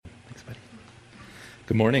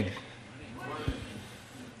Good morning.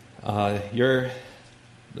 Doug,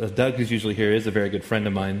 who's usually here, is a very good friend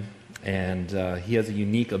of mine, and he has a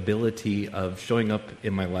unique ability of showing up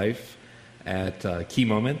in my life at key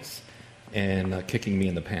moments and kicking me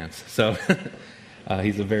in the pants. So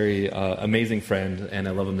he's a very amazing friend, and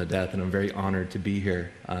I love him to death, and I'm very honored to be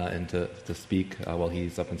here and to speak while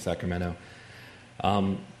he's up in Sacramento.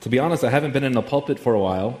 To be honest, I haven't been in the pulpit for a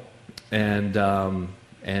while, and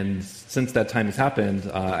since that time has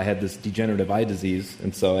happened, I had this degenerative eye disease,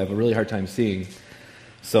 and so I have a really hard time seeing.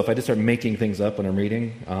 So if I just start making things up when I'm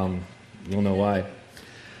reading, you'll know why.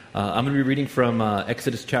 I'm going to be reading from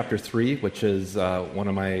Exodus chapter 3, which is one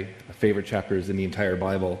of my favorite chapters in the entire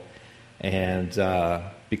Bible. And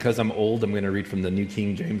because I'm old, I'm going to read from the New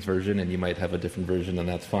King James Version, and you might have a different version, and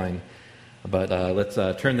that's fine. But let's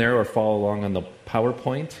turn there or follow along on the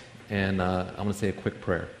PowerPoint, and I'm going to say a quick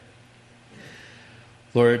prayer.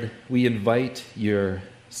 Lord, we invite your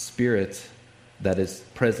Spirit that is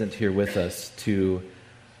present here with us to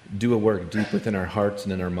do a work deep within our hearts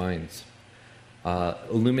and in our minds.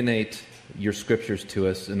 Illuminate your scriptures to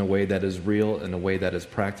us in a way that is real, in a way that is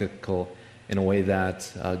practical, in a way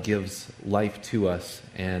that gives life to us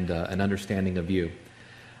and an understanding of you.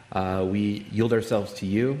 We yield ourselves to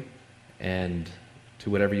you and to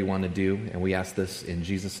whatever you want to do, and we ask this in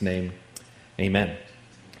Jesus' name. Amen.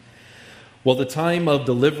 Well, the time of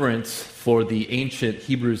deliverance for the ancient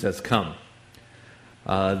Hebrews has come.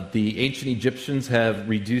 The ancient Egyptians have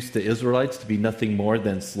reduced the Israelites to be nothing more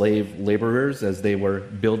than slave laborers as they were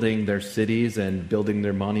building their cities and building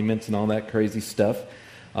their monuments and all that crazy stuff,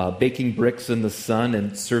 baking bricks in the sun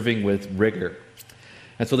and serving with rigor.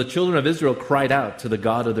 And so the children of Israel cried out to the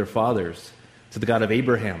God of their fathers, to the God of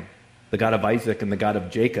Abraham, the God of Isaac, and the God of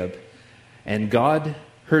Jacob, and God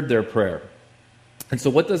heard their prayer. And so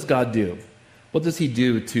what does God do? What does he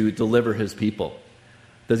do to deliver his people?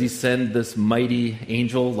 Does he send this mighty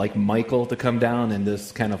angel like Michael to come down and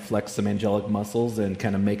just kind of flex some angelic muscles and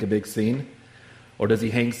kind of make a big scene? Or does he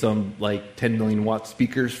hang some like 10 million watt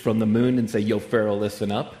speakers from the moon and say, "Yo, Pharaoh, listen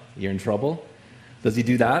up, you're in trouble"? Does he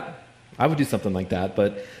do that? I would do something like that.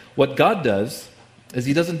 But what God does is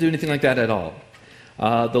he doesn't do anything like that at all.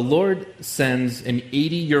 The Lord sends an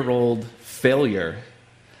 80-year-old failure,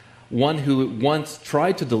 one who once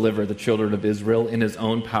tried to deliver the children of Israel in his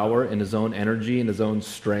own power, in his own energy, in his own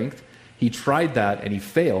strength. He tried that and he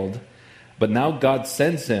failed. But now God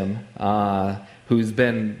sends him, who's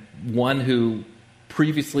been one who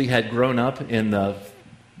previously had grown up in the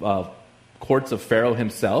courts of Pharaoh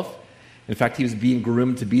himself. In fact, he was being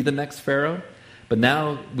groomed to be the next Pharaoh. But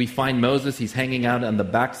now we find Moses, he's hanging out on the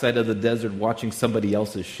backside of the desert watching somebody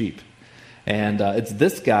else's sheep. And it's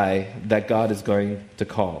this guy that God is going to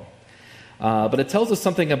call. But it tells us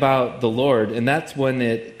something about the Lord, and that's when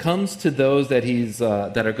it comes to those that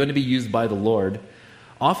that are going to be used by the Lord.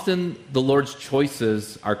 Often the Lord's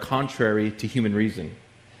choices are contrary to human reason.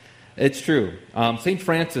 It's true. St.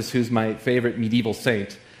 Francis, who's my favorite medieval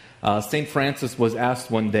saint, St. Francis was asked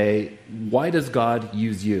one day, "Why does God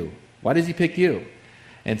use you? Why does he pick you?"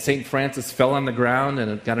 And St. Francis fell on the ground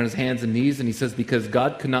and got on his hands and knees, and he says, "Because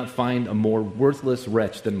God could not find a more worthless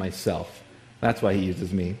wretch than myself. That's why he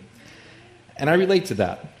uses me." And I relate to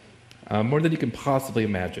that more than you can possibly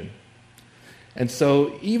imagine. And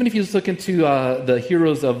so even if you just look into the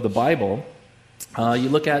heroes of the Bible, you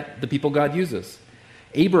look at the people God uses.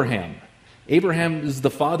 Abraham. Abraham is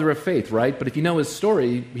the father of faith, right? But if you know his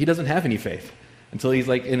story, he doesn't have any faith until he's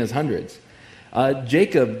like in his hundreds.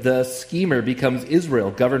 Jacob, the schemer, becomes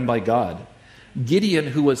Israel, governed by God. Gideon,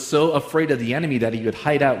 who was so afraid of the enemy that he would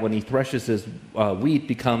hide out when he threshes his wheat,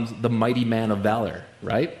 becomes the mighty man of valor,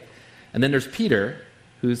 right? And then there's Peter,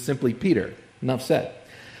 who's simply Peter. Enough said.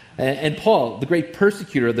 And Paul, the great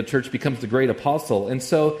persecutor of the church, becomes the great apostle. And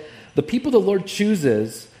so the people the Lord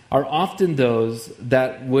chooses are often those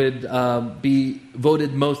that would be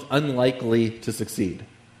voted most unlikely to succeed.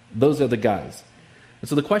 Those are the guys. And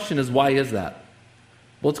so the question is, why is that?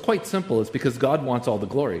 Well, it's quite simple. It's because God wants all the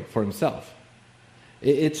glory for himself.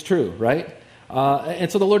 It's true, right? And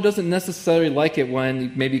so the Lord doesn't necessarily like it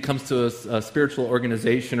when maybe it comes to a spiritual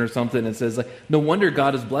organization or something and says, like, no wonder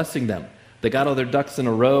God is blessing them. They got all their ducks in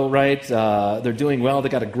a row, right? They're doing well. They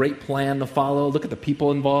got a great plan to follow. Look at the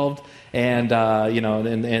people involved, and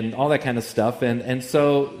and all that kind of stuff. And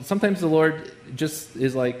so sometimes the Lord just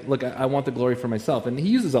is like, look, I want the glory for myself, and he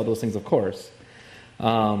uses all those things, of course.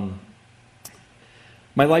 My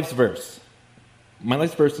life's verse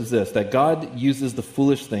is this, that God uses the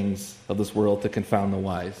foolish things of this world to confound the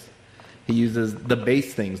wise. He uses the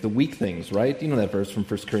base things, the weak things, right? You know that verse from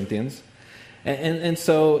 1 Corinthians. And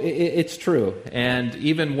so it's true. And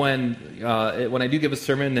even when I do give a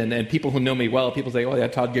sermon, and people who know me well, people say, "Oh, yeah,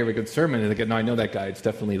 Todd gave a good sermon," and they go, "No, I know that guy. It's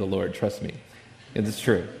definitely the Lord. Trust me." And it's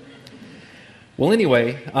true. Well,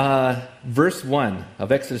 anyway, verse 1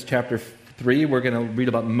 of Exodus chapter 3, we're going to read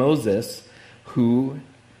about Moses, who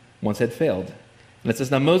once had failed. And it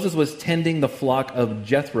says, "Now Moses was tending the flock of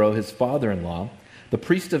Jethro, his father-in-law, the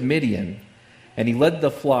priest of Midian, and he led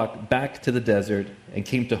the flock back to the desert and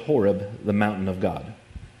came to Horeb, the mountain of God."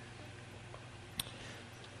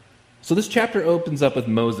 So this chapter opens up with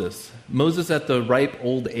Moses. Moses at the ripe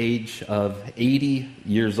old age of 80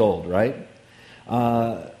 years old, right?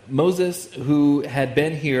 Moses, who had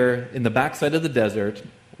been here in the backside of the desert,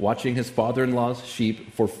 watching his father-in-law's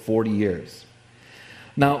sheep for 40 years.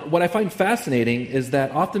 Now, what I find fascinating is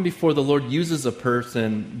that often before the Lord uses a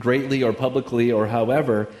person greatly or publicly or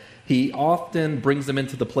however, he often brings them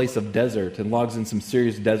into the place of desert and logs in some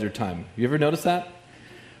serious desert time. You ever notice that?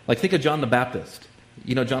 Like, think of John the Baptist.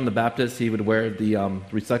 You know, John the Baptist, he would wear the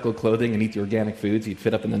recycled clothing and eat the organic foods. He'd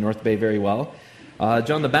fit up in the North Bay very well.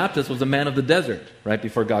 John the Baptist was a man of the desert, right,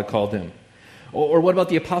 before God called him. Or what about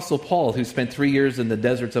the Apostle Paul, who spent 3 years in the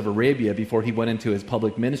deserts of Arabia before he went into his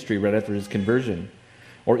public ministry right after his conversion?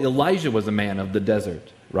 Or Elijah was a man of the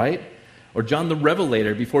desert, right? Or John the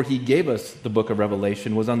Revelator, before he gave us the book of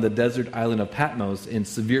Revelation, was on the desert island of Patmos in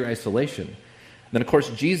severe isolation. Then, of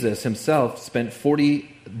course, Jesus himself spent 40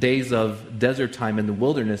 days of desert time in the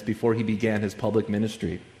wilderness before he began his public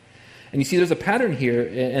ministry. And you see, there's a pattern here,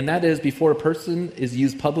 and that is before a person is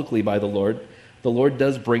used publicly by the Lord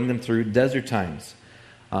does bring them through desert times,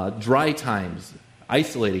 dry times,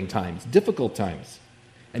 isolating times, difficult times.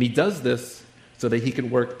 And he does this so that he can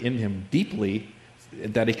work in him deeply,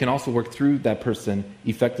 that he can also work through that person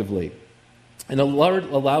effectively. And the Lord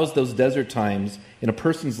allows those desert times in a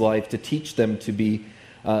person's life to teach them to be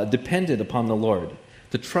dependent upon the Lord,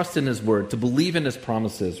 to trust in his word, to believe in his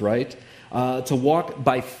promises, right? To walk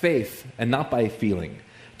by faith and not by feeling,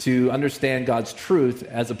 to understand God's truth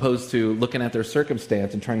as opposed to looking at their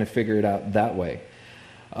circumstance and trying to figure it out that way.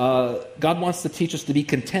 God wants to teach us to be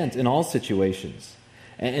content in all situations.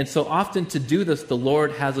 And so often to do this, the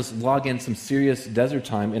Lord has us log in some serious desert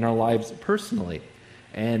time in our lives personally.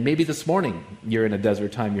 And maybe this morning you're in a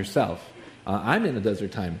desert time yourself. I'm in a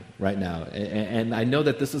desert time right now. And I know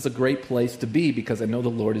that this is a great place to be because I know the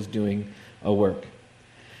Lord is doing a work.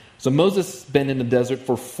 So Moses has been in the desert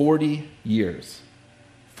for 40 years.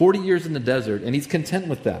 40 years in the desert, and he's content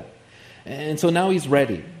with that. And so now he's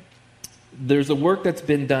ready. There's a work that's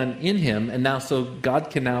been done in him, and now so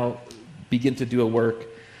God can now begin to do a work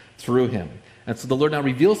through him. And so the Lord now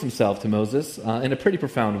reveals himself to Moses in a pretty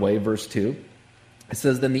profound way. Verse 2, it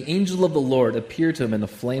says, "Then the angel of the Lord appeared to him in a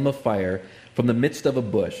flame of fire from the midst of a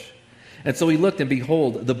bush. And so he looked, and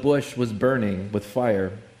behold, the bush was burning with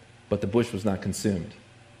fire, but the bush was not consumed."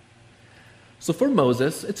 So for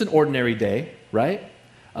Moses, it's an ordinary day, right?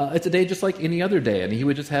 It's a day just like any other day. And he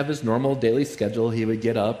would just have his normal daily schedule. He would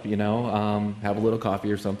get up, have a little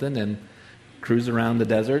coffee or something, and cruise around the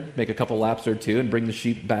desert, make a couple laps or two, and bring the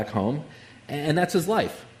sheep back home. And that's his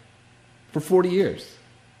life for 40 years.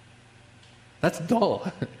 That's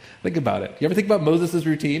dull. Think about it. You ever think about Moses'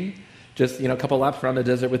 routine? Just, a couple laps around the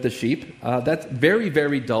desert with the sheep. That's very,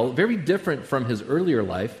 very dull, very different from his earlier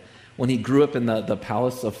life when he grew up in the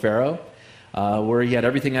palace of Pharaoh, where he had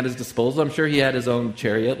everything at his disposal. I'm sure he had his own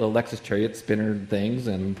chariot, little Lexus chariot spinner things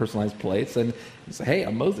and personalized plates. And he said, "Hey,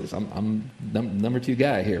 I'm Moses. I'm number 2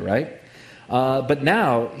 guy here, right?" But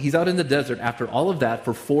now he's out in the desert after all of that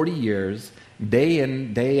for 40 years, day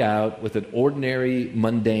in, day out, with an ordinary,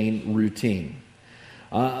 mundane routine.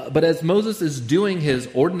 But as Moses is doing his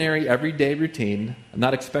ordinary, everyday routine,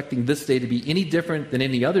 not expecting this day to be any different than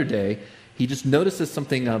any other day, he just notices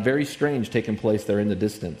something very strange taking place there in the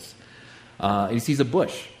distance. He sees a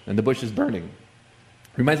bush, and the bush is burning.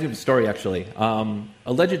 Reminds me of a story, actually.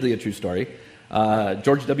 Allegedly a true story.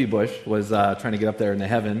 George W. Bush was trying to get up there into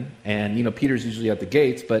heaven, and Peter's usually at the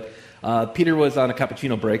gates, but Peter was on a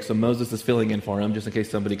cappuccino break, so Moses is filling in for him just in case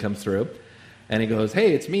somebody comes through. And he goes,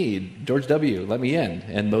 "Hey, it's me, George W., let me in."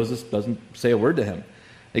 And Moses doesn't say a word to him.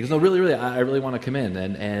 He goes, "No, really, I really want to come in."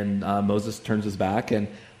 And Moses turns his back, and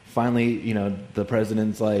finally, the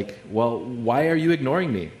president's like, "Well, why are you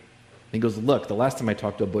ignoring me?" And he goes, "Look, the last time I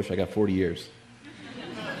talked to a bush, I got 40 years.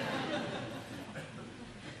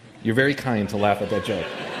 You're very kind to laugh at that joke.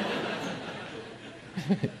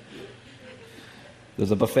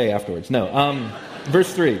 There's a buffet afterwards. No.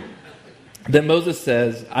 Verse 3. Then Moses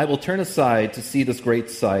says, "I will turn aside to see this great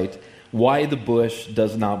sight, why the bush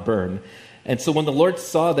does not burn." And so when the Lord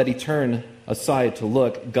saw that he turned aside to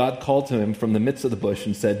look, God called to him from the midst of the bush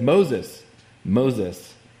and said, "Moses,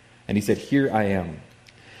 Moses. And he said, here I am.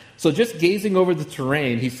 So just gazing over the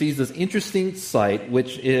terrain, he sees this interesting sight,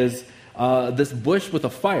 which is this bush with a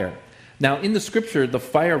fire. Now, in the scripture, the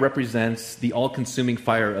fire represents the all-consuming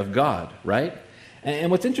fire of God, right?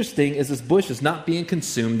 And what's interesting is this bush is not being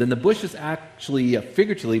consumed, and the bush is actually,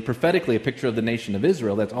 figuratively, prophetically, a picture of the nation of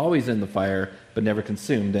Israel that's always in the fire but never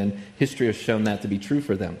consumed, and history has shown that to be true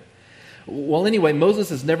for them. Well, anyway,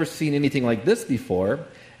 Moses has never seen anything like this before,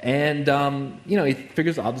 and he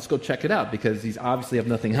figures, I'll just go check it out, because he's obviously have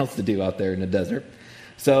nothing else to do out there in the desert.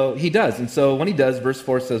 So he does, and so when he does, verse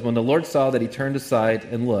 4 says, when the Lord saw that he turned aside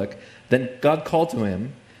and looked, then God called to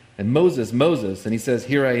him, and Moses, Moses, and he says,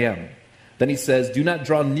 here I am. Then he says, do not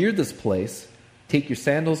draw near this place. Take your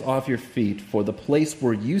sandals off your feet, for the place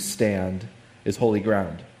where you stand is holy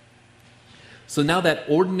ground. So now that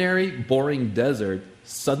ordinary, boring desert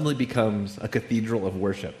suddenly becomes a cathedral of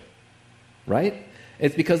worship, right?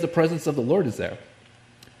 It's because the presence of the Lord is there.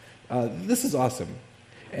 This is awesome.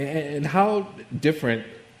 And how different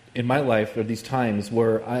in my life are these times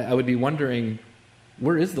where I would be wondering,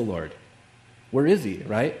 where is the Lord? Where is he,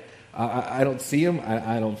 right? I don't see him.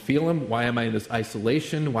 I don't feel him. Why am I in this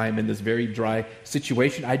isolation? Why am I in this very dry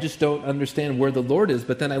situation? I just don't understand where the Lord is.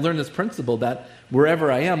 But then I learned this principle that wherever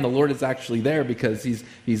I am, the Lord is actually there because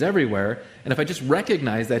he's everywhere. And if I just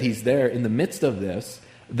recognize that he's there in the midst of this,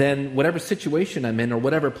 then whatever situation I'm in or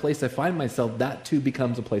whatever place I find myself, that too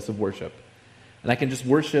becomes a place of worship. And I can just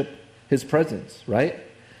worship his presence, right?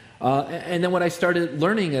 And then what I started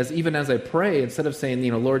learning is even as I pray, instead of saying,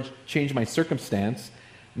 Lord, change my circumstance,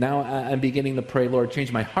 now I'm beginning to pray, Lord,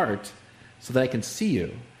 change my heart so that I can see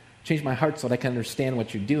you. Change my heart so that I can understand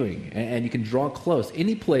what you're doing. And you can draw close.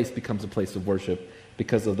 Any place becomes a place of worship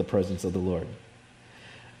because of the presence of the Lord.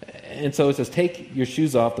 And so it says, take your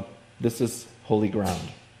shoes off. This is holy ground.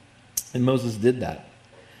 And Moses did that.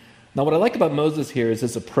 Now what I like about Moses here is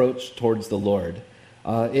his approach towards the Lord.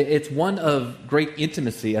 It's one of great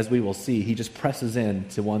intimacy, as we will see. He just presses in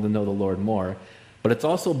to want to know the Lord more. But it's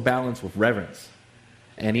also balanced with reverence.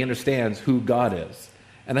 And he understands who God is.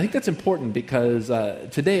 And I think that's important because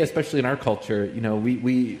today, especially in our culture,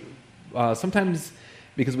 we sometimes,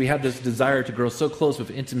 because we have this desire to grow so close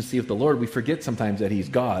with intimacy with the Lord, we forget sometimes that he's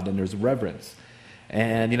God and there's reverence.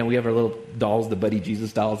 And, we have our little dolls, the Buddy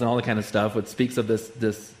Jesus dolls and all that kind of stuff, which speaks of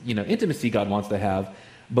this intimacy God wants to have.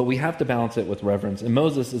 But we have to balance it with reverence. And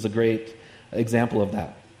Moses is a great example of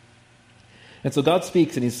that. And so God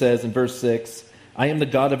speaks and he says in verse 6, I am the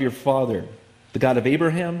God of your father, the God of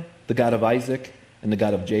Abraham, the God of Isaac, and the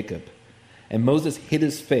God of Jacob. And Moses hid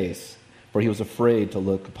his face, for he was afraid to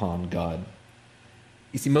look upon God.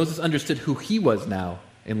 You see, Moses understood who he was now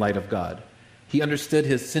in light of God. He understood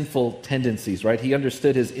his sinful tendencies, right? He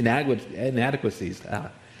understood his inadequacies,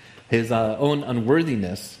 his own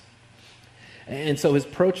unworthiness. And so his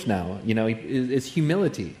approach now, is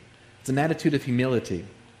humility. It's an attitude of humility.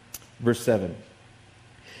 Verse 7.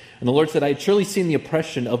 And the Lord said, I had surely seen the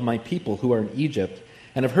oppression of my people who are in Egypt,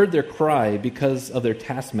 and have heard their cry because of their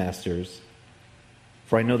taskmasters,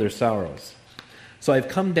 for I know their sorrows. So I have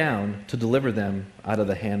come down to deliver them out of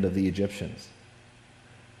the hand of the Egyptians.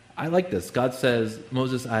 I like this. God says,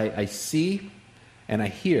 Moses, I see and I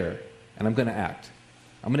hear, and I'm going to act.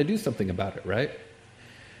 I'm going to do something about it, right?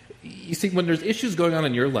 You see, when there's issues going on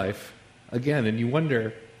in your life, again, and you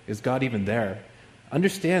wonder, is God even there?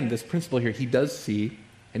 Understand this principle here. He does see,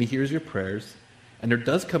 and he hears your prayers, and there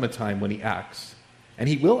does come a time when he acts. And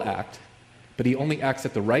he will act, but he only acts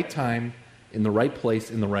at the right time, in the right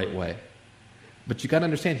place, in the right way. But you got to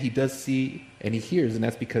understand, he does see and he hears, and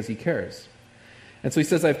that's because he cares. And so he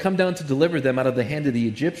says, I've come down to deliver them out of the hand of the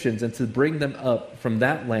Egyptians and to bring them up from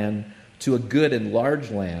that land to a good and large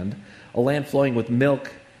land, a land flowing with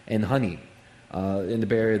milk and honey. In the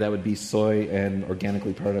Bay Area, that would be soy and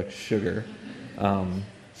organically produced sugar.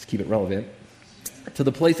 Let's keep it relevant. To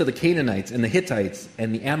the place of the Canaanites and the Hittites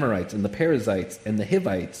and the Amorites and the Perizzites and the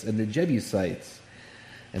Hivites and the Jebusites.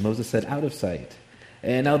 And Moses said, out of sight.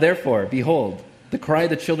 And now therefore, behold, the cry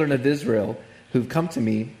of the children of Israel who've come to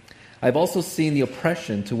me, I've also seen the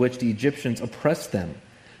oppression to which the Egyptians oppressed them.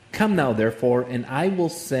 Come now therefore, and I will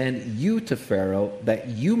send you to Pharaoh, that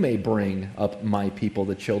you may bring up my people,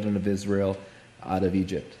 the children of Israel, out of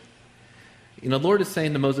Egypt. The Lord is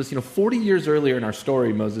saying to Moses, 40 years earlier in our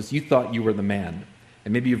story, Moses, you thought you were the man.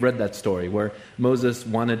 And maybe you've read that story where Moses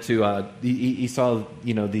wanted to, he saw,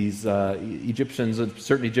 these Egyptians, a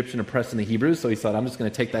certain Egyptian oppressing the Hebrews, so he thought, I'm just going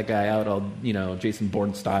to take that guy out, all, Jason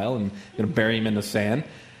Bourne style, and going to bury him in the sand,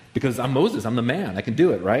 because I'm Moses, I'm the man, I can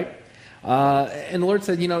do it, right? And the Lord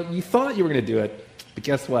said, you thought you were going to do it, but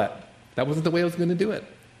guess what? That wasn't the way I was going to do it.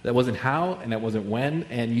 That wasn't how, and that wasn't when,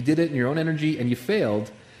 and you did it in your own energy, and you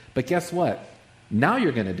failed. But guess what? Now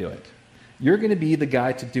you're going to do it. You're going to be the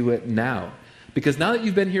guy to do it now. Because now that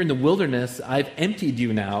you've been here in the wilderness, I've emptied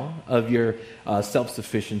you now of your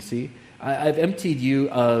self-sufficiency. I've emptied you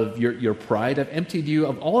of your pride. I've emptied you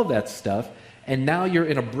of all of that stuff. And now you're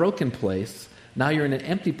in a broken place. Now you're in an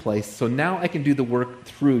empty place. So now I can do the work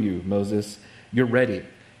through you, Moses. You're ready.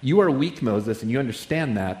 You are weak, Moses, and you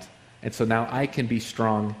understand that. And so now I can be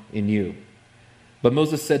strong in you. But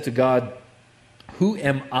Moses said to God, who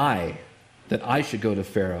am I that I should go to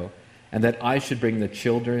Pharaoh and that I should bring the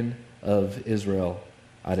children of Israel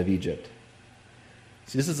out of Egypt?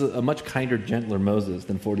 See, this is a much kinder, gentler Moses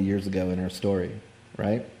than 40 years ago in our story,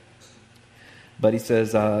 right? But he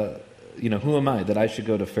says, who am I that I should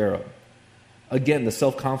go to Pharaoh? Again, the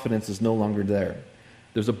self-confidence is no longer there.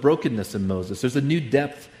 There's a brokenness in Moses. There's a new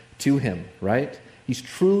depth to him, right? He's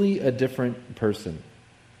truly a different person.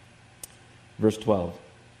 Verse 12.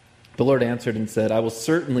 The Lord answered and said, I will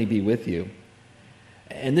certainly be with you,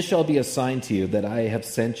 and this shall be a sign to you that I have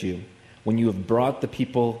sent you. When you have brought the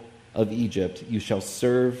people of Egypt, you shall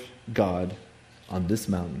serve God on this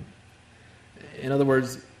mountain. In other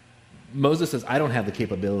words, Moses says, I don't have the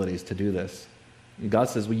capabilities to do this. And God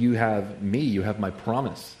says, well, you have me, you have my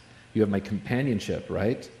promise, you have my companionship,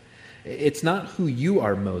 right? It's not who you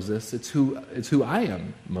are, Moses, it's who I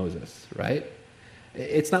am, Moses, right?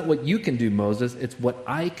 It's not what you can do, Moses, it's what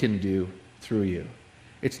I can do through you.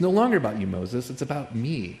 It's no longer about you, Moses, it's about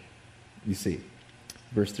me, you see.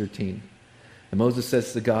 Verse 13. And Moses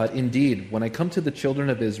says to God, indeed, when I come to the children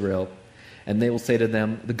of Israel, and they will say to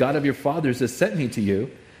them, the God of your fathers has sent me to you,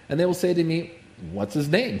 and they will say to me, what's his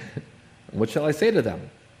name? What shall I say to them?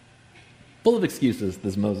 Full of excuses,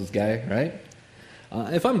 this Moses guy, right?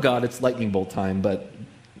 If I'm God, it's lightning bolt time, but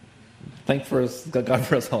thank God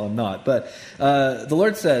for us all, I'm not. But the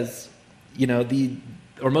Lord says,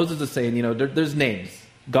 Moses is saying, there's names.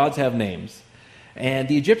 Gods have names. And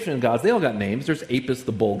the Egyptian gods, they all got names. There's Apis,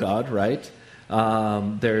 the bull god, right?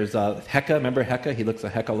 There's Heka. Remember Heka? He looks a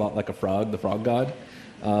heck of a lot like a frog, the frog god.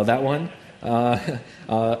 That one.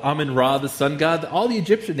 Amun-Ra, the sun god. All the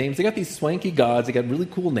Egyptian names, they got these swanky gods. They got really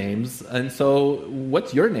cool names. And so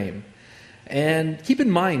what's your name? And keep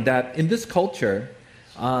in mind that in this culture,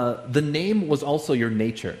 the name was also your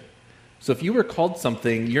nature. So if you were called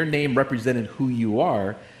something, your name represented who you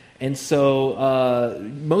are. And so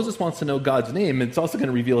Moses wants to know God's name. It's also going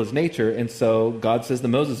to reveal his nature. And so God says to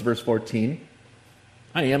Moses, verse 14,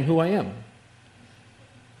 I am who I am.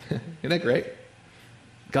 Isn't that great?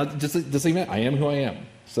 God just I am who I am.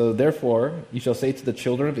 So therefore, you shall say to the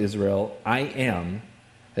children of Israel, I am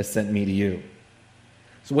has sent me to you.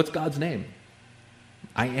 So what's God's name?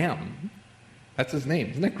 I am. That's his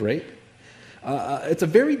name. Isn't that great? It's a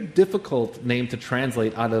very difficult name to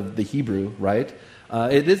translate out of the Hebrew, right?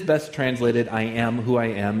 It is best translated, I am who I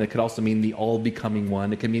am. It could also mean the all-becoming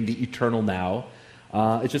one. It can mean the eternal now.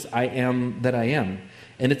 It's just, I am that I am.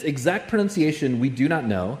 And its exact pronunciation, we do not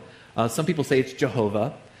know. Some people say it's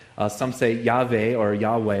Jehovah. Some say Yahweh or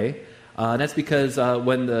Yahweh. And that's because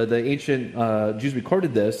when the ancient Jews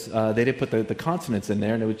recorded this, they didn't put the consonants in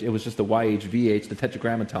there, and it was just the YH, VH, the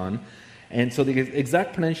tetragrammaton. And so the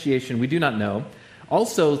exact pronunciation, we do not know.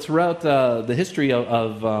 Also, throughout the history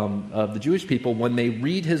of the Jewish people, when they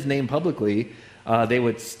read his name publicly, they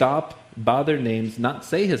would stop, bow their names, not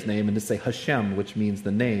say his name, and just say Hashem, which means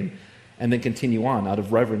the name, and then continue on out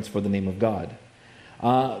of reverence for the name of God.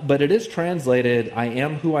 But it is translated, I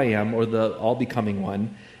am who I am, or the all-becoming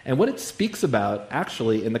one. And what it speaks about,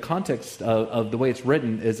 actually, in the context of the way it's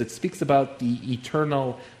written, is it speaks about the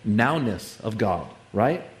eternal nowness of God,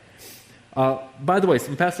 right? By the way,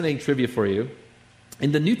 some fascinating trivia for you.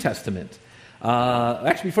 In the New Testament,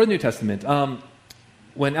 actually before the New Testament,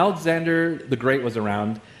 when Alexander the Great was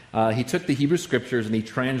around, he took the Hebrew scriptures and he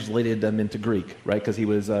translated them into Greek, right? Because he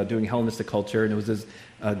was doing Hellenistic culture, and it was his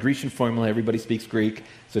Grecian formula. Everybody speaks Greek.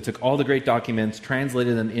 So he took all the great documents,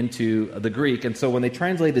 translated them into the Greek. And so when they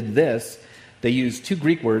translated this, they used two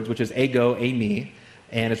Greek words, which is ego, eimi,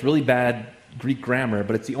 and it's really bad Greek grammar,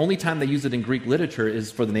 but it's the only time they use it in Greek literature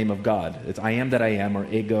is for the name of God. It's I am that I am, or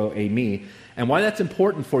ego, eimi. And why that's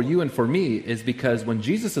important for you and for me is because when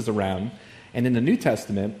Jesus is around, and in the New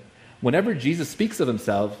Testament, whenever Jesus speaks of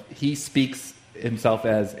himself, he speaks himself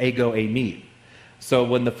as ego, eimi. So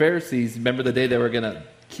when the Pharisees, remember the day they were going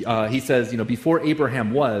to, he says, before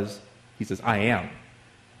Abraham was, he says, I am.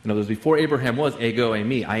 In other words, before Abraham was, ego,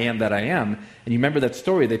 eimi, I am that I am. And you remember that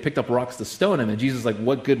story, they picked up rocks to stone him, and Jesus is like,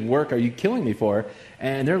 what good work are you killing me for?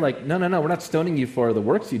 And they're like, no, we're not stoning you for the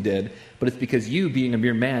works you did, but it's because you, being a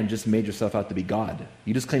mere man, just made yourself out to be God.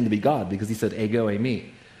 You just claim to be God because he said, ego, eimi.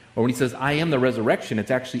 Or when he says, I am the resurrection,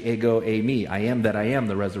 it's actually ego eimi. I am that I am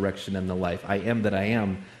the resurrection and the life. I am that I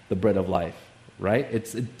am the bread of life, right?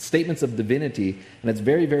 It's statements of divinity, and it's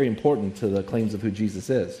very, very important to the claims of who Jesus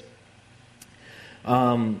is.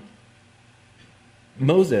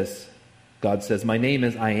 Moses, God says, my name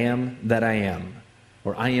is I am that I am,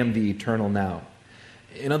 or I am the eternal now.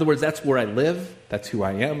 In other words, that's where I live, that's who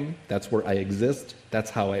I am, that's where I exist, that's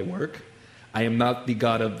how I work. I am not the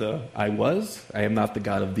God of the I was, I am not the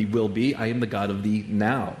God of the will be, I am the God of the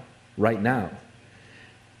now, right now.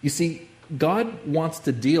 You see, God wants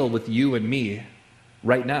to deal with you and me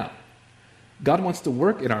right now. God wants to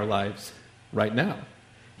work in our lives right now.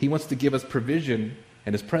 He wants to give us provision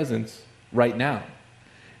and His presence right now.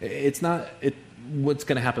 It's not what's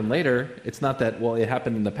going to happen later. It's not that, well, it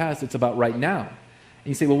happened in the past. It's about right now. And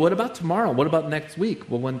you say, well, what about tomorrow? What about next week?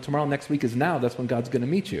 Well, when tomorrow, next week is now, that's when God's going to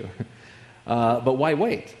meet you. But why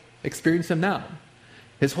wait? Experience Him now.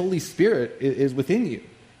 His Holy Spirit is within you.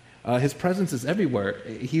 His presence is everywhere.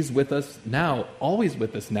 He's with us now, always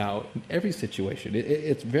with us now, in every situation.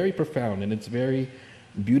 It's very profound and it's very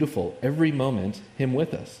beautiful. Every moment, Him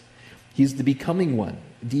with us. He's the becoming one,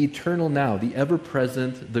 the eternal now, the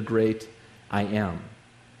ever-present, the great I am.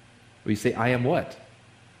 We say, I am what?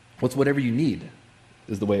 What's whatever you need,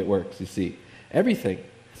 is the way it works, you see. Everything.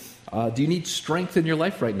 Do you need strength in your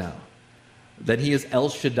life right now? Then He is El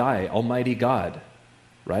Shaddai, Almighty God,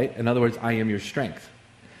 right? In other words, I am your strength.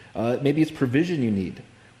 Maybe it's provision you need.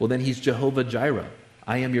 Well, then He's Jehovah Jireh.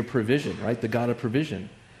 I am your provision, right? The God of provision.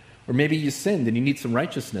 Or maybe you sinned and you need some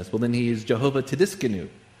righteousness. Well, then He is Jehovah Tedeskenu,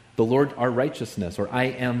 the Lord our righteousness, or I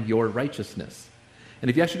am your righteousness. And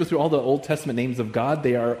if you actually go through all the Old Testament names of God,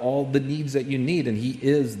 they are all the needs that you need, and He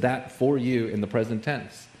is that for you in the present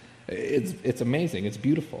tense. It's amazing. It's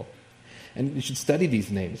beautiful. And you should study these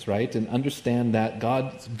names, right? And understand that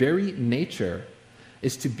God's very nature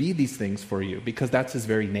is to be these things for you, because that's His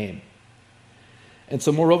very name. And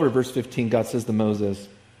so moreover, verse 15, God says to Moses,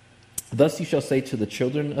 thus you shall say to the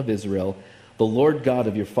children of Israel, the Lord God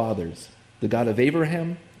of your fathers, the God of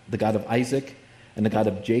Abraham, the God of Isaac, and the God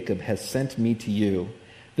of Jacob has sent me to you.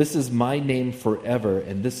 This is my name forever,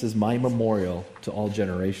 and this is my memorial to all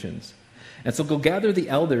generations. And so go gather the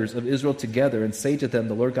elders of Israel together and say to them,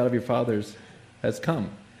 the Lord God of your fathers has come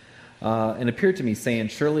and appeared to me, saying,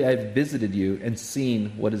 surely I have visited you and seen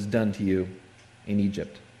what is done to you in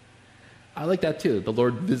Egypt. I like that too. The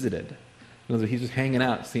Lord visited. He's just hanging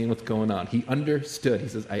out, seeing what's going on. He understood. He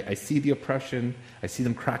says, I see the oppression. I see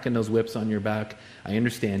them cracking those whips on your back. I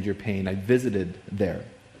understand your pain. I visited there.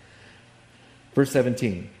 Verse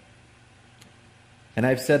 17. And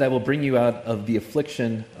I've said, I will bring you out of the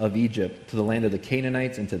affliction of Egypt to the land of the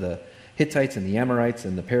Canaanites and to the Hittites and the Amorites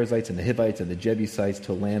and the Perizzites and the Hivites and the Jebusites,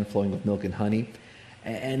 to a land flowing with milk and honey.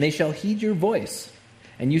 And they shall heed your voice.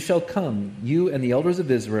 And you shall come, you and the elders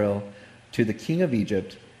of Israel, to the king of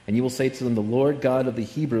Egypt. And you will say to them, the Lord God of the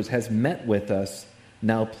Hebrews has met with us.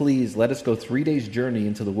 Now please let us go 3 days' journey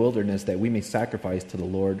into the wilderness, that we may sacrifice to the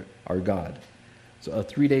Lord our God. So a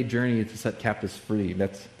 3-day journey to set captives free.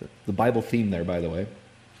 That's the Bible theme there, by the way.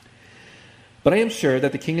 But I am sure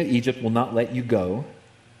that the king of Egypt will not let you go.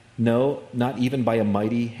 No, not even by a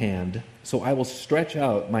mighty hand. So I will stretch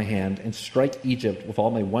out my hand and strike Egypt with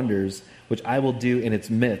all my wonders, which I will do in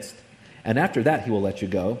its midst. And after that he will let you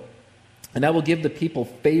go. And I will give the people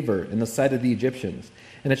favor in the sight of the Egyptians.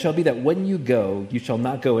 And it shall be that when you go, you shall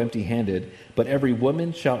not go empty-handed, but every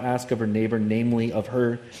woman shall ask of her neighbor, namely of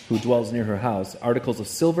her who dwells near her house, articles of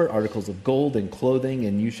silver, articles of gold, and clothing,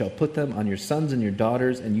 and you shall put them on your sons and your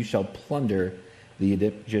daughters, and you shall plunder the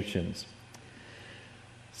Egyptians.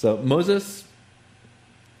 So Moses,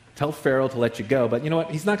 tell Pharaoh to let you go, but you know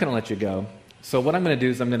what? He's not going to let you go. So what I'm going to do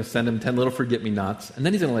is I'm going to send him 10 little forget-me-nots, and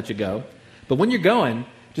then he's going to let you go. But when you're going,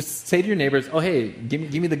 just say to your neighbors, oh, hey,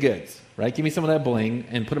 give me the goods, right? Give me some of that bling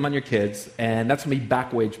and put them on your kids, and that's going to be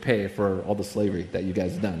back wage pay for all the slavery that you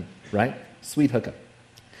guys have done, right? Sweet hookup.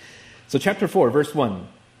 So chapter 4, verse 1.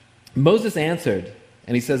 Moses answered,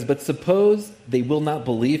 and he says, but suppose they will not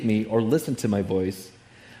believe me or listen to my voice.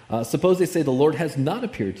 Suppose they say the Lord has not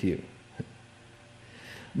appeared to you.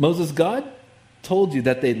 Moses, God told you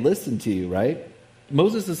that they'd listen to you, right?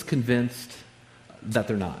 Moses is convinced that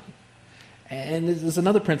they're not. And there's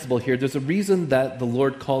another principle here. There's a reason that the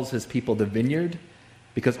Lord calls His people the vineyard,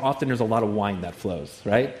 because often there's a lot of wine that flows,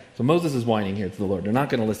 right? So Moses is whining here to the Lord. They're not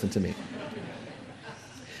going to listen to me.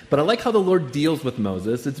 But I like how the Lord deals with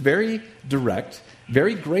Moses. It's very direct,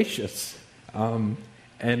 very gracious. And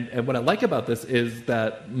what I like about this is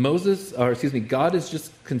that God is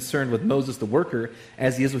just concerned with Moses, the worker,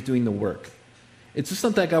 as He is with doing the work. It's just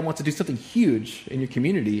not that God wants to do something huge in your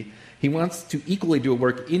community. He wants to equally do a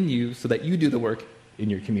work in you so that you do the work in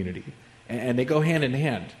your community. And they go hand in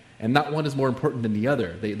hand. And not one is more important than the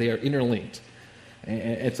other. They are interlinked.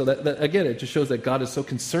 And so that, again, it just shows that God is so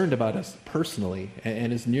concerned about us personally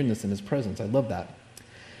and his nearness and his presence. I love that.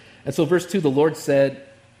 And so verse 2, the Lord said,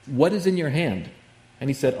 "What is in your hand?" And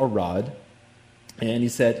he said, "A rod." And he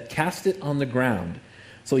said, "Cast it on the ground."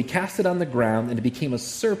 So he cast it on the ground, and it became a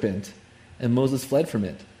serpent, and Moses fled from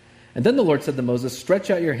it. And then the Lord said to Moses,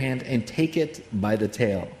 "Stretch out your hand and take it by the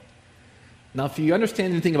tail." Now, if you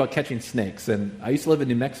understand anything about catching snakes, and I used to live in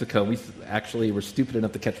New Mexico, we actually were stupid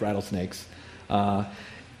enough to catch rattlesnakes.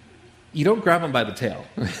 You don't grab them by the tail.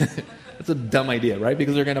 That's a dumb idea, right?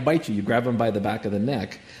 Because they're going to bite you. You grab them by the back of the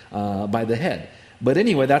neck, by the head. But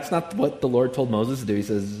anyway, that's not what the Lord told Moses to do. He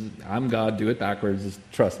says, "I'm God, do it backwards, just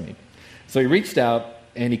trust me." So he reached out,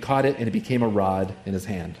 and he caught it, and it became a rod in his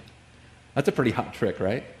hand. That's a pretty hot trick,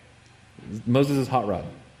 right? Moses' hot rod.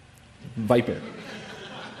 Viper.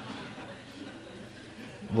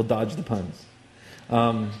 We'll dodge the puns.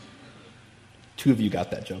 Two of you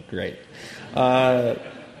got that joke, great.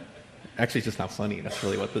 Actually, it's just not funny. That's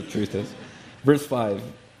really what the truth is. Verse 5,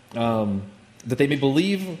 that they may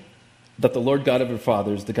believe that the Lord God of your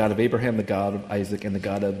fathers, the God of Abraham, the God of Isaac, and the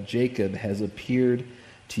God of Jacob has appeared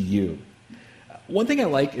to you. One thing I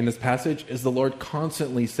like in this passage is the Lord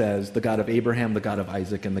constantly says the God of Abraham, the God of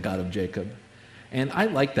Isaac, and the God of Jacob. And I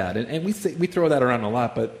like that. And we throw that around a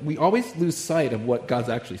lot, but we always lose sight of what God's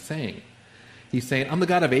actually saying. He's saying, "I'm the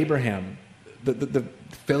God of Abraham," the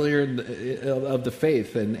failure of the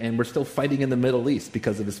faith, and we're still fighting in the Middle East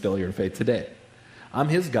because of his failure of faith today. I'm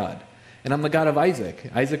his God. And I'm the God of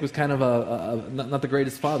Isaac. Isaac was kind of not the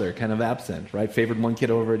greatest father, kind of absent, right? Favored one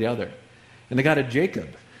kid over the other. And the God of Jacob.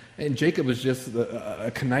 And Jacob was just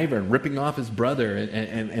a conniver and ripping off his brother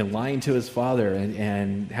and lying to his father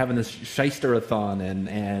and having this shyster-a-thon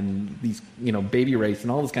and these, baby race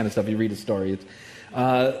and all this kind of stuff. You read his story.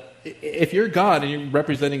 If you're God and you're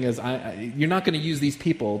representing as, you're not going to use these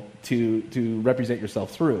people to represent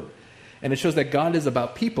yourself through. And it shows that God is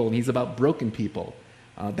about people and he's about broken people.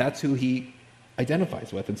 That's who he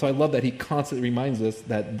identifies with. And so I love that he constantly reminds us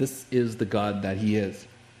that this is the God that he is.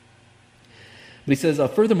 But he says,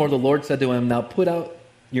 furthermore, the Lord said to him, "Now put out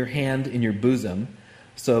your hand in your bosom."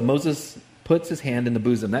 So Moses puts his hand in the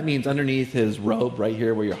bosom. That means underneath his robe, right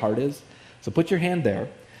here where your heart is. So put your hand there.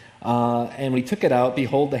 And when he took it out,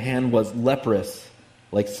 behold, the hand was leprous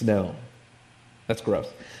like snow. That's gross.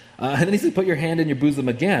 And then he said, "Put your hand in your bosom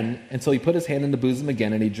again." And so he put his hand in the bosom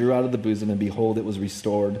again, and he drew out of the bosom, and behold, it was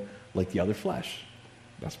restored like the other flesh.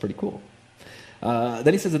 That's pretty cool.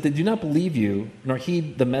 Then he says that they do not believe you, nor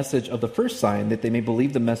heed the message of the first sign, that they may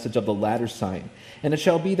believe the message of the latter sign. And it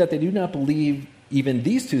shall be that they do not believe even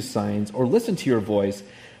these two signs, or listen to your voice,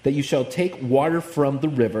 that you shall take water from the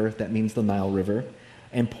river, that means the Nile River,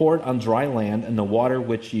 and pour it on dry land, and the water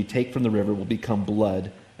which you take from the river will become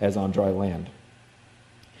blood as on dry land.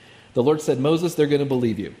 The Lord said, "Moses, they're going to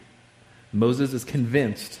believe you." Moses is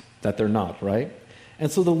convinced that they're not, right? And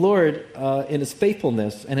so the Lord, in his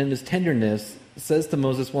faithfulness and in his tenderness, says to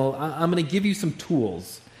Moses, "Well, I'm going to give you some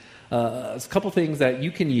tools, a couple things that you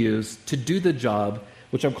can use to do the job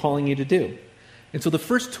which I'm calling you to do." And so the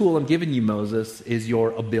first tool I'm giving you, Moses, is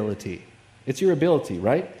your ability. It's your ability,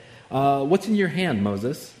 right? What's in your hand,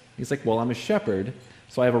 Moses? He's like, "Well, I'm a shepherd,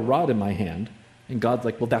 so I have a rod in my hand." And God's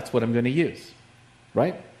like, "Well, that's what I'm going to use,"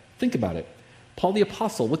 right? Think about it. Paul the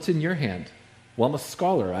Apostle, what's in your hand? "Well, I'm a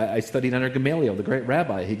scholar. I studied under Gamaliel, the great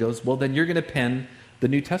rabbi." He goes, "Well, then you're going to pen the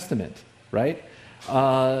New Testament," right?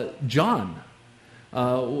 John,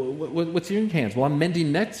 what's in your hands? "Well, I'm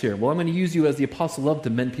mending nets here." "Well, I'm going to use you as the apostle of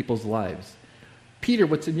to mend people's lives." Peter,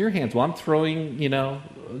 what's in your hands? "Well, I'm throwing,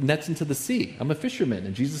 nets into the sea. I'm a fisherman."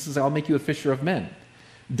 And Jesus says, "I'll make you a fisher of men."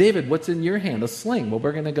 David, what's in your hand? "A sling." "Well,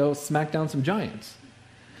 we're going to go smack down some giants."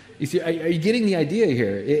 You see, are you getting the idea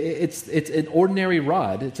here? It's an ordinary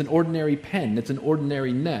rod. It's an ordinary pen. It's an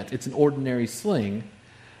ordinary net. It's an ordinary sling.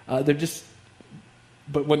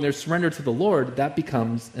 But when they're surrendered to the Lord, that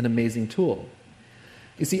becomes an amazing tool.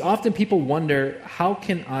 You see, often people wonder, how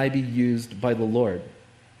can I be used by the Lord?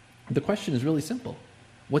 The question is really simple.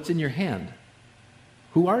 What's in your hand?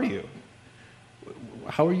 Who are you?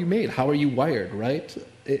 How are you made? How are you wired, right?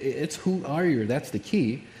 It's who are you? That's the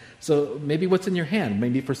key. So maybe what's in your hand?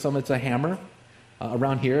 Maybe for some it's a hammer.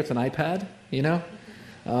 Around here it's an iPad,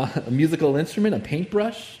 a musical instrument, a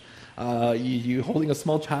paintbrush. You holding a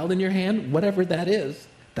small child in your hand, whatever that is,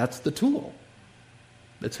 that's the tool.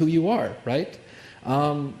 That's who you are, right?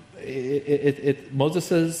 Moses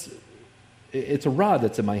says, It's a rod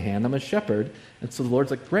that's in my hand. I'm a shepherd. And so the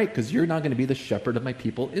Lord's like, great, because you're not going to be the shepherd of my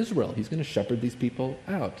people, Israel. He's going to shepherd these people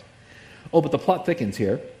out. Oh, but the plot thickens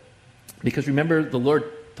here. Because remember, the Lord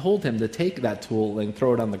told him to take that tool and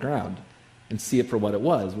throw it on the ground and see it for what it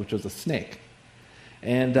was, which was a snake.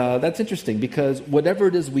 And that's interesting, because whatever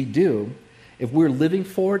it is we do, if we're living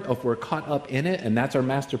for it, or if we're caught up in it, and that's our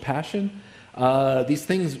master passion, these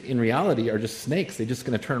things in reality are just snakes. They're just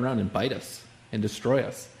going to turn around and bite us and destroy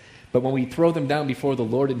us. But when we throw them down before the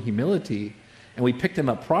Lord in humility, and we pick them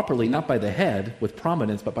up properly, not by the head with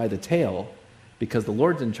prominence, but by the tail, because the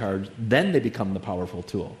Lord's in charge, then they become the powerful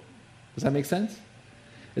tool. Does that make sense?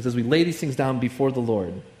 It says we lay these things down before the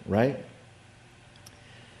Lord, right?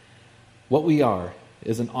 What we are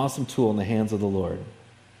is an awesome tool in the hands of the Lord.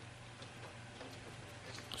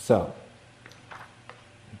 So,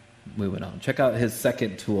 moving on. Check out his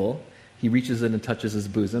second tool. He reaches in and touches his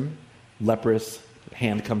bosom. Leprous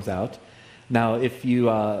hand comes out. Now, if you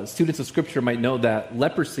students of Scripture might know that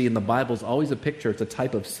leprosy in the Bible is always a picture. It's a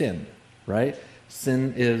type of sin, right?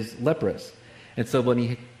 Sin is leprous. And so when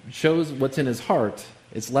he shows what's in his heart,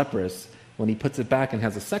 it's leprous. When he puts it back and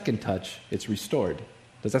has a second touch, it's restored.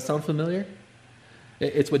 Does that sound familiar?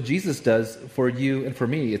 It's what Jesus does for you and for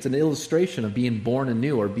me. It's an illustration of being born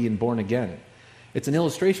anew or being born again. It's an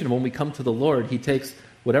illustration of when we come to the Lord, he takes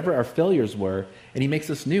whatever our failures were and he makes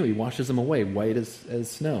us new. He washes them away, white as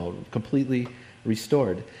snow, completely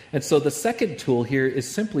restored. And so the second tool here is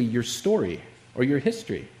simply your story or your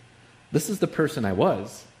history. This is the person I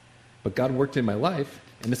was, but God worked in my life,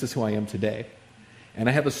 and this is who I am today. And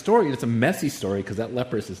I have a story, and it's a messy story because that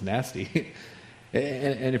leprous is nasty.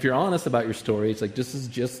 And if you're honest about your story, it's like, this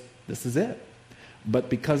is it. But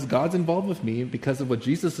because God's involved with me, because of what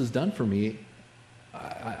Jesus has done for me,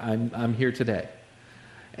 I'm here today.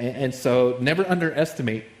 And so never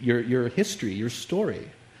underestimate your history, your story.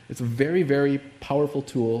 It's a very, very powerful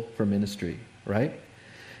tool for ministry, right?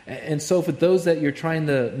 And so for those that you're trying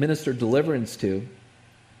to minister deliverance to,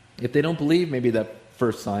 if they don't believe maybe that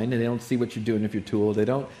first sign, and they don't see what you're doing with your tool, they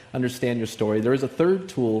don't understand your story, there is a third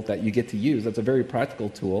tool that you get to use. That's a very practical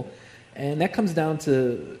tool, and that comes down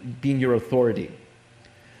to being your authority.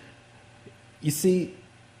 You see,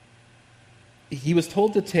 he was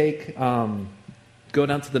told to go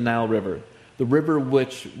down to the Nile River, the river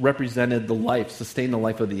which represented the life, sustained the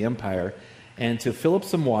life of the empire, and to fill up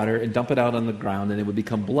some water and dump it out on the ground, and it would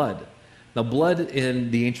become blood. Now, blood in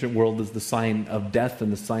the ancient world is the sign of death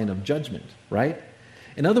and the sign of judgment, right?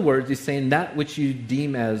 In other words, he's saying that which you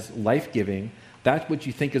deem as life-giving, that which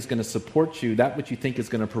you think is going to support you, that which you think is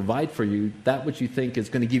going to provide for you, that which you think is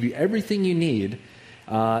going to give you everything you need,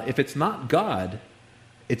 if it's not God,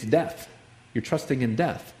 it's death. You're trusting in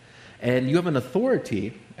death. And you have an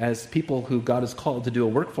authority as people who God has called to do a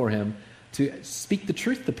work for him to speak the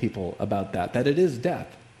truth to people about that it is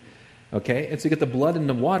death. Okay? And so you get the blood and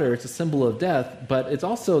the water, it's a symbol of death, but it's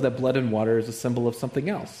also that blood and water is a symbol of something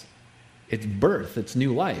else. It's birth, it's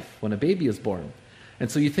new life, when a baby is born. And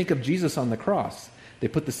so you think of Jesus on the cross. They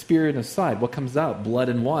put the Spirit aside. What comes out? Blood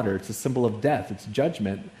and water. It's a symbol of death, it's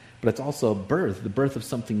judgment, but it's also birth, the birth of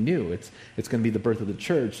something new. It's going to be the birth of the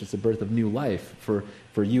church. It's the birth of new life for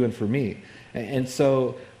you and for me. And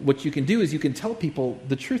so what you can do is you can tell people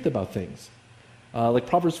the truth about things. Like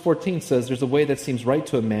Proverbs 14 says, there's a way that seems right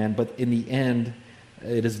to a man, but in the end,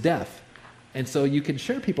 it is death. And so you can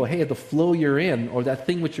share people, hey, the flow you're in, or that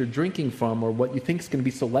thing which you're drinking from, or what you think is going to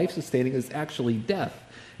be so life-sustaining is actually death.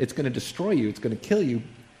 It's going to destroy you. It's going to kill you.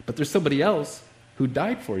 But there's somebody else who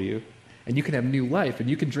died for you, and you can have new life, and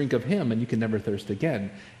you can drink of him, and you can never thirst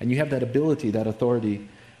again. And you have that ability, that authority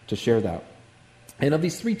to share that. And of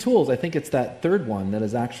these three tools, I think it's that third one that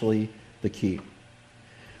is actually the key.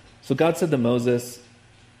 So God said to Moses,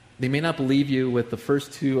 they may not believe you with the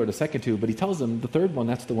first two or the second two, but he tells them the third one,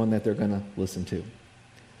 that's the one that they're going to listen to.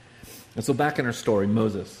 And so back in our story,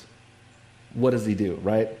 Moses, what does he do,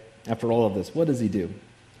 right? After all of this, what does he do?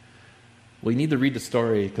 Well, you need to read the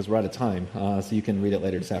story because we're out of time, so you can read it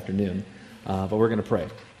later this afternoon. But we're going to pray.